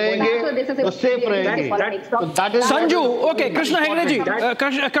साथ रहेंगे तो safe रहेंगे. Sanju, okay, Krishna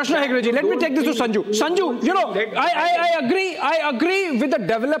Hegde ji, let me take this to Sanju. Sanju, you know, I agree with the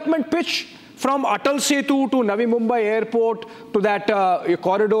development pitch from Atal Setu to Navi Mumbai Airport to that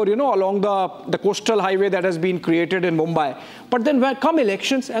corridor, you know, along the coastal highway that has been created in Mumbai. But then when come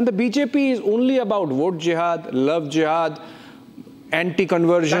elections and the BJP is only about vote jihad, love jihad,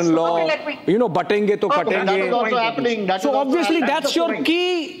 anti-conversion law, you know, batenge to katenge. That is also happening. So obviously that's your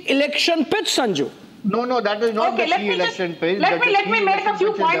key election pitch, Sanju. No, that is not the key election pitch. Let me make a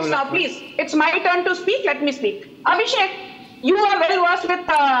few points now, please. It's my turn to speak. Let me speak. Abhishek, you are well versed with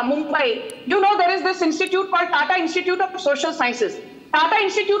Mumbai. You know there is this institute called Tata Institute of Social Sciences. Tata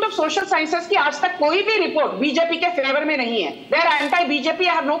Institute of Social Sciences की आज तक कोई भी report BJP के favour में नहीं है. They are anti-BJP. I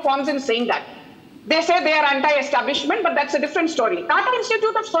have no qualms in saying that. They say they are anti-establishment, but that's a different story. Tata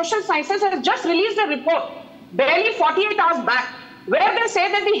Institute of Social Sciences has just released a report, barely 48 hours back, where they say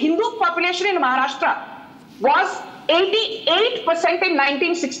that the Hindu population in Maharashtra was 88% in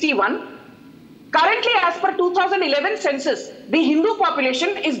 1961. Currently, as per 2011 census, the Hindu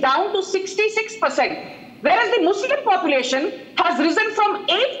population is down to 66%, whereas the Muslim population has risen from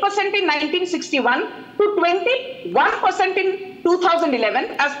 8% in 1961 to 21% in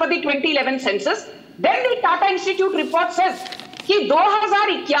 2011 as per the 2011 census. Then the Tata Institute report says कि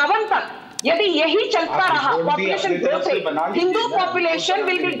 2051 तक यदि यही चलता रहा population growth rate, Hindu population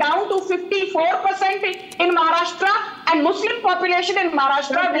will be down to 54% in Maharashtra and Muslim population in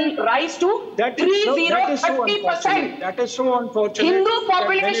Maharashtra will rise to 30-30%. That is so unfortunate. Hindu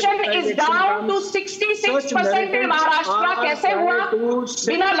population is down to 66% in Maharashtra. कैसे हुआ?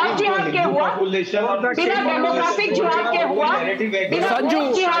 बिना love जिहाद के हुआ, बिना डेमोग्राफिक जिहाद के हुआ, बिना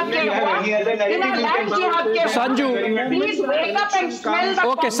वोट जिहाद के हुआ, बिना लैंड जिहाद के हुआ. Sanju, please wake up and smell the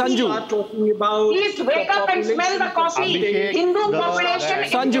okay, Sanju. Please wake up and smell the coffee. Hindu population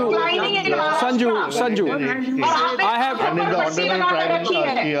is declining in Maharashtra. Sanju, I have.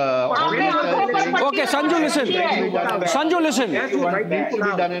 Okay, Sanju, listen. Sanju, listen. It to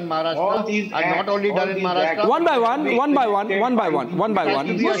be done in Maharashtra, and not only done in Maharashtra. One by one.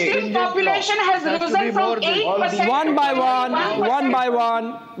 Muslim population has risen from 8%. One by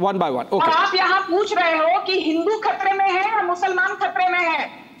one. Okay. और आप यहाँ पूछ रहे हो कि हिंदू खतरे में है या मुसलमान खतरे में है?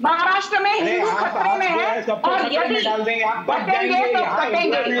 महाराष्ट्र में हिंदू खतरे में है और यदि बटेंगे तो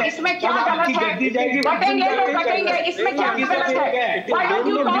कटेंगे, इसमें क्या गलत है? बटेंगे तो कटेंगे, इसमें क्या गलत है? Why don't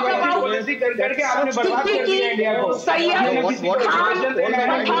you talk about Siddiqui, Syed, Khan,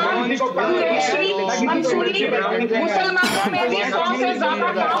 Qureshi, Mansuri, मुसलमानों में भी 100 से ज्यादा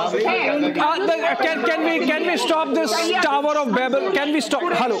कास्ट हैं. Can we stop this Tower of Babel? Can we stop?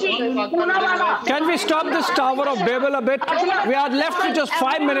 Hello. Can we stop this Tower of Babel a bit? We are left with just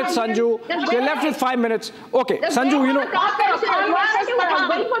 5 minutes. minutes, Sanju. We're left with 5 minutes. Okay, Sanju, you know.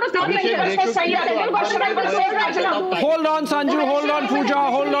 Hold on, Sanju. Hold on, Pooja.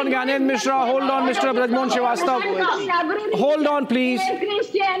 Hold on, Gyanendra Mishra. Hold on, Mr. Brajmohan Srivastav. Hold on, please.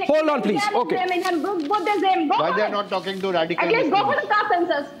 Hold on, please. Okay. Why they are not talking to radical? At least go for the caste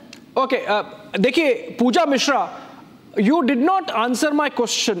census. Okay, देखिए, Pooja Mishra, you did not answer my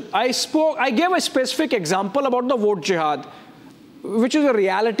question. I gave a specific example about the vote jihad, which is a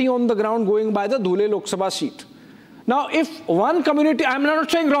reality on the ground going by the Dhule Lok Sabha seat. Now, if one community, I'm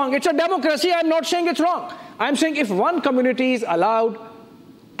not saying wrong, it's a democracy, I'm not saying it's wrong. I'm saying if one community is allowed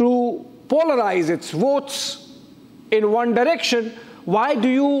to polarize its votes in one direction, why do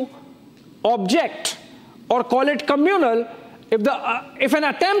you object or call it communal? If an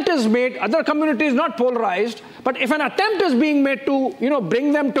attempt is made, other community is not polarized, but if an attempt is being made to,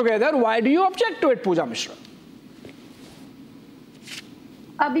 bring them together, why do you object to it, Pooja Mishra?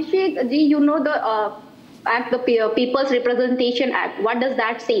 Abhishek ji, you know the Act, the People's Representation Act. What does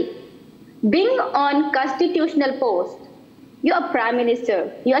that say? Being on constitutional post, you are Prime Minister,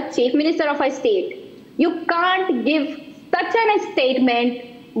 you are Chief Minister of a state. You can't give such a statement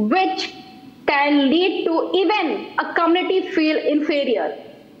which can lead to even a community feel inferior.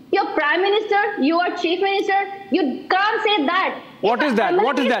 You're Prime Minister, you are Chief Minister, you can't say that. What is that?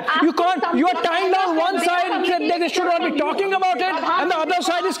 What is that? You can't, you are tying down one side and said that they should not be talking about it, and the other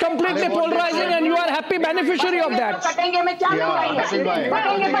side is completely polarizing, and you are happy beneficiary of that. Okay,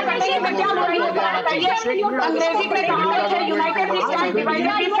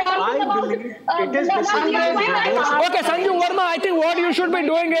 Sanju Verma, I think what you should be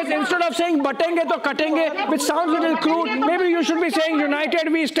doing is, instead of saying batenge to katenge, which sounds a little crude, maybe you should be saying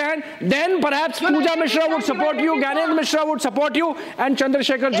united we stand. Then perhaps Pooja Mishra would support you, Gyanendra Mishra would support you, and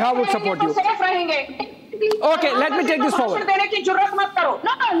Chandrasekhar Jha would support you. Okay, let me take this forward.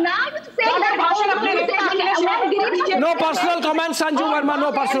 No personal comments, Sanju Verma,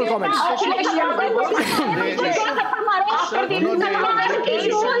 no personal comments.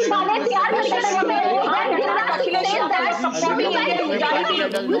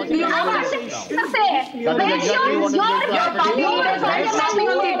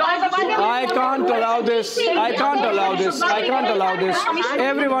 I can't allow this. I can't allow this. I can't allow this.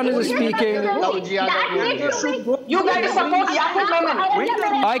 Everyone is speaking. You guys support Yaqub Memon.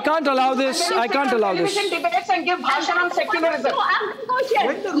 I can't allow this. I can't allow this. Debates and give bhashan on secularism.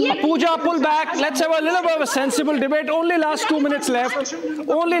 Pooja, pull back. Let's have a little bit of a sensible debate. Only last 2 minutes left.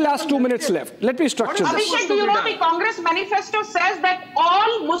 Only last 2 minutes left. Let me structure this. Abhishek, do you know the Congress manifesto says that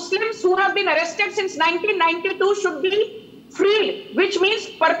all Muslims who have been arrested since 1992 should be freed, which means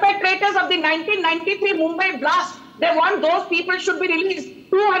perpetrators of the 1993 Mumbai blast. They want those people should be released.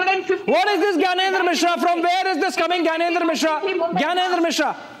 250. What is this Gyanendra Mishra? From where is this coming, Gyanendra Mishra? Gyanendra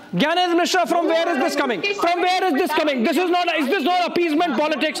Mishra. Gyanendra Mishra, from where is this coming? From where is this coming? Is this not appeasement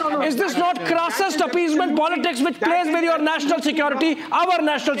politics? Is this not crassest appeasement politics which plays with your national security, our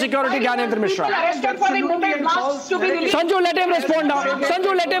national security, Gyanendra Mishra? Sanju, let him respond now.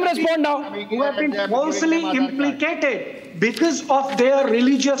 Sanju, let him respond now. Who have been falsely implicated because of their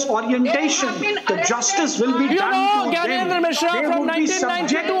religious orientation. The justice will be done to Gyanendra Mishra, from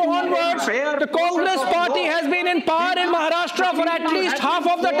 1992 onwards, the Congress party has been in power in Maharashtra for at least half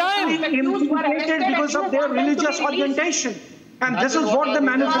of the time. Implicated because of their religious orientation. And this is what the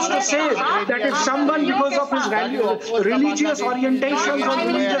manifesto says, that if someone, because of his religious orientations or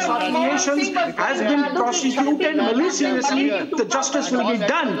religious affiliations, has been prosecuted maliciously, the justice will be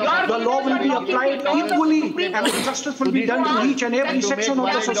done. The law will be applied equally, and the justice will be done to each and every section of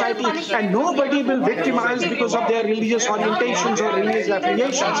the society, and nobody will victimize because of their religious orientations or religious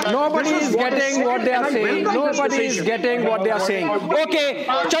affiliations. Nobody is getting what they are saying. Nobody is getting what they are saying. Okay,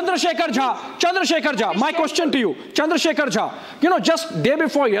 Chandrasekhar Jha, my question to you, Chandrasekhar Jha. Just day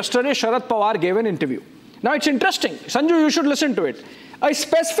before yesterday, Sharad Pawar gave an interview. Now, it's interesting. Sanju, you should listen to it. A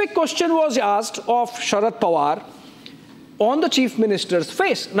specific question was asked of Sharad Pawar on the Chief Minister's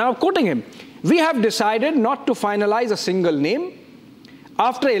face. Now, quoting him, "We have decided not to finalize a single name.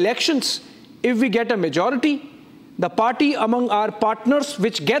 After elections, if we get a majority, the party among our partners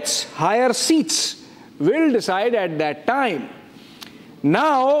which gets higher seats will decide at that time."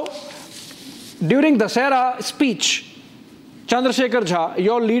 Now, during the Dussehra speech, Chandrasekhar Jha,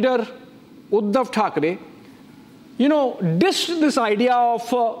 your leader, Uddhav Thackeray, dissed this idea of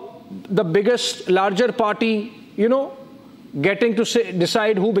the larger party, getting to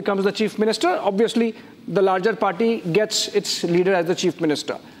decide who becomes the chief minister. Obviously, the larger party gets its leader as the chief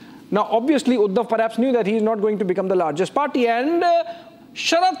minister. Now, obviously, Uddhav perhaps knew that he is not going to become the largest party, and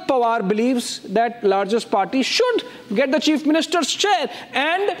Sharad Pawar believes that largest party should get the chief minister's chair.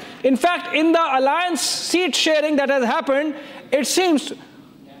 And in fact, in the alliance seat sharing that has happened, it seems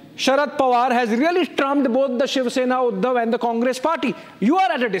Sharad Pawar has really trumped both the Shiv Sena, Uddhav and the Congress party. You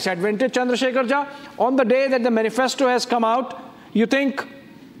are at a disadvantage, Chandrasekhar Jha. On the day that the manifesto has come out, you think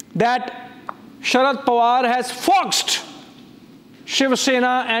that Sharad Pawar has foxed Shiv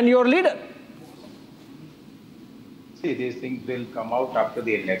Sena and your leader? See, these things will come out after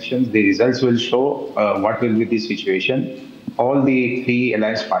the elections. The results will show what will be the situation. All the three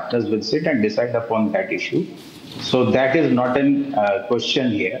alliance partners will sit and decide upon that issue. So that is not a question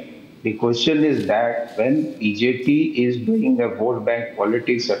here. The question is that when BJP is doing a vote bank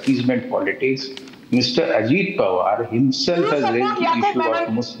politics, appeasement politics, Mr. Ajit Pawar himself has raised the issue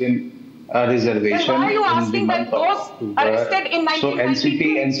of Muslim reservation in the month of October. So NCP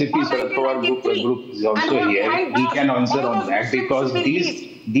Sharad Pawar group is also here. He can answer on that because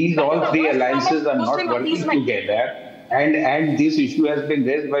these all three alliances are not working together. And this issue has been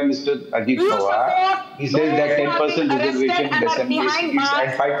raised by Mr. Ajit Pawar. He says that 10% reservation in assembly seats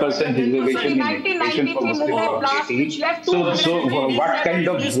and 5% reservation in education for Muslim community. So what kind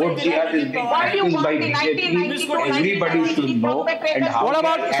of vote jihad is being practiced by BJP? Everybody should know. And how what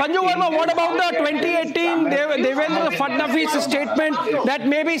about Sanju Verma? What about the 2018 Devendra Fadnavis statement that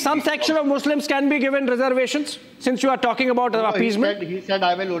maybe some section of Muslims can be given reservations? Since you are talking about appeasement, he said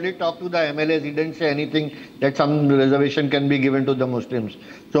I will only talk to the MLAs. He didn't say anything that some reservation can be given to the Muslims.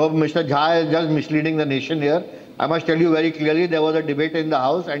 So Mr. Jha is just misleading the nation here. I must tell you very clearly, there was a debate in the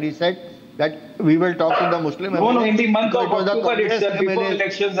House and he said that we will talk to the Muslim MLAs. No, in the month of October itself, before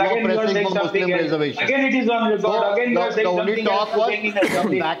elections, again you are saying something else. Again it is on record. Again you are saying something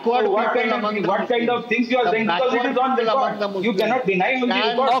else. What kind of things you are saying? Because it is on record. You cannot deny on the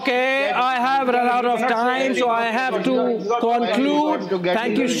record. Okay, I have run out of time, so I have to conclude.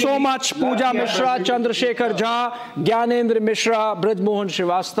 Thank you so much, Pooja Mishra, Chandrasekhar Jha, Gyanendra Mishra, Braj Mohan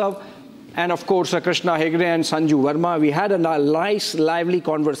Srivastav, and of course Krishna Hegde and Sanju Verma. We had a nice, lively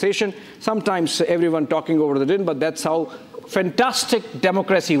conversation. Sometimes everyone talking over the din, but that's how fantastic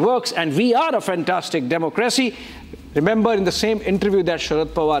democracy works, and we are a fantastic democracy. Remember, in the same interview that Sharad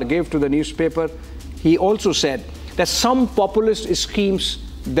Pawar gave to the newspaper, he also said that some populist schemes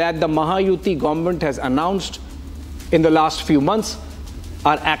that the Mahayuti government has announced in the last few months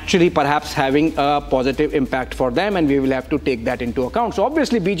are actually perhaps having a positive impact for them, and we will have to take that into account. So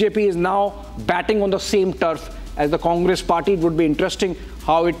obviously BJP is now batting on the same turf as the Congress party. It would be interesting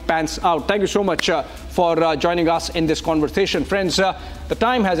how it pans out. Thank you so much for joining us in this conversation. Friends, the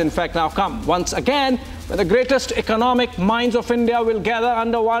time has in fact now come once again when the greatest economic minds of India will gather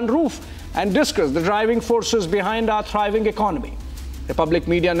under one roof and discuss the driving forces behind our thriving economy. Republic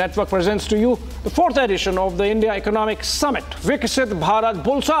Media Network presents to you the 4th edition of the India Economic Summit, Viksit Bharat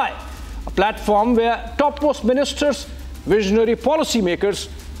Bullseye, a platform where topmost ministers, visionary policymakers,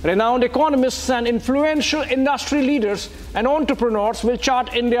 renowned economists and influential industry leaders and entrepreneurs will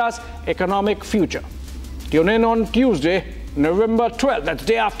chart India's economic future. Tune in on Tuesday, November 12th, that's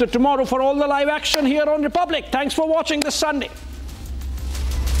day after tomorrow, for all the live action here on Republic. Thanks for watching this Sunday.